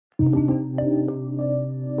Baby,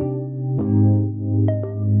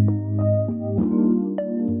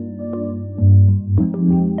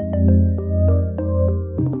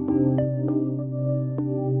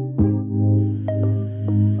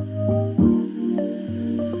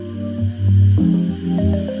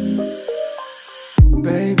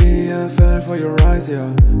 I fell for your eyes,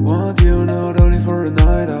 yeah. Want you not only for a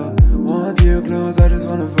night, want you close, I just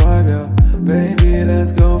wanna vibe, yeah. Baby,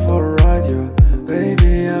 let's go for a ride, yeah.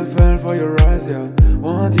 Baby, I fell for your eyes, yeah.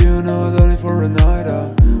 Want you not only for a night,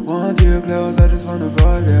 want you close, I just wanna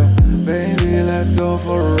vibe, yeah. Baby, let's go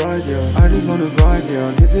for a ride, yeah. I just wanna vibe,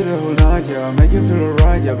 yeah. Kiss you the whole night, yeah. Make you feel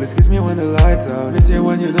alright, yeah. Please kiss me when the lights out. Miss you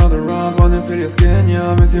when you're not around, wanna feel your skin,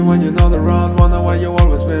 yeah. Miss you when you're not around, wonder where you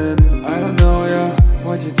always been. I don't know, yeah,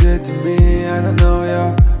 what you did to me. I don't know,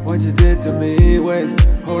 yeah, what you did to me. Wait,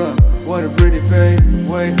 hold up, what a pretty face.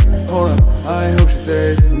 Wait, hold up, I hope she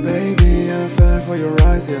stays. Baby, I fell for your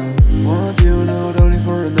eyes, yeah. Want you not only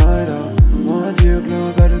for a night, want you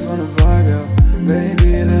close, I just wanna vibe, yeah.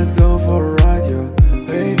 Baby, let's go for a ride, yeah.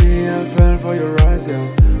 Baby, I fell for your eyes, yeah.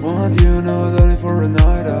 Want you not only for a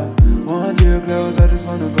night, want you close, I just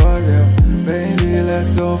wanna vibe, yeah. Baby, let's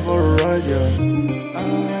go for a ride, yeah.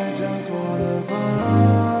 I just wanna vibe.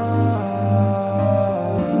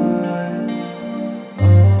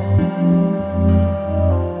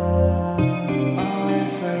 I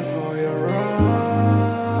fell for your eyes.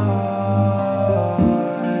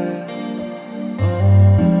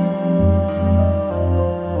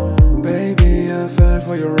 Baby, I fell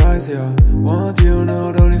for your eyes, yeah. Want you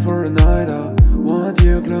not only for a night, want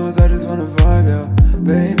you close, I just wanna vibe, yeah.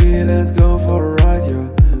 Baby, let's go for a ride, yeah.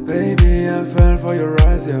 Baby, I fell for your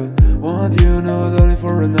eyes, yeah. Want you not only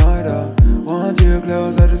for a night, want you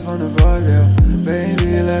close, I just wanna vibe, yeah.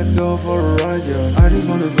 Baby, let's go for a ride, yeah. I just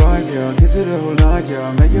wanna vibe, yeah. Kiss you the whole night,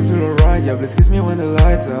 yeah. Make you feel alright, yeah. Please kiss me when the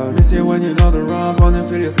lights out. Miss you when you're not around, wanna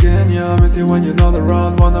feel your skin, yeah. Miss you when you're not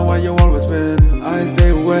around, wonder where you always been. I stay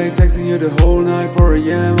awake, texting you the whole night, 4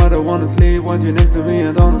 AM. I don't wanna sleep, want you next to me,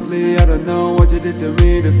 and honestly I don't know what you did to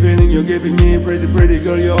me. The feeling you're giving me, pretty pretty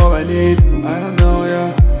girl, you're all I need. I don't know,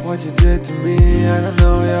 yeah, what you did to me. I don't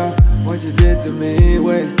know, yeah, what you did to me.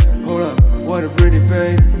 Wait, hold up, what a pretty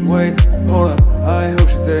face. Wait, hold up, I hope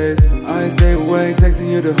she stays. I stay awake, texting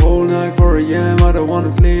you the whole night, 4 AM. I don't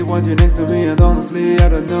wanna sleep, want you next to me, and honestly I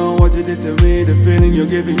don't know what you did to me. The feeling you're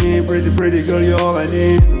giving me, pretty pretty girl, you're all I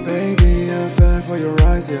need. Baby, I fell for your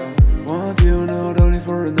eyes, yeah. Want you not only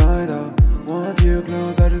for a night, want you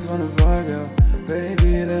close, I just wanna vibe, yeah.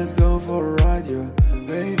 Baby, let's go for a ride, yeah.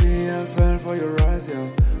 Baby, I fell for your eyes, yeah.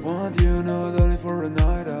 Want you not only for a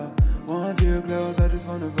night, want you close, I just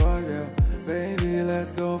wanna vibe, yeah. Baby,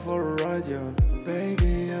 let's go for a ride, yeah.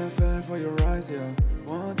 Baby, I fell for your eyes, yeah.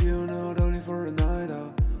 Want you not only for a night,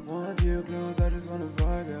 want you close, I just wanna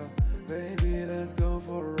vibe, yeah.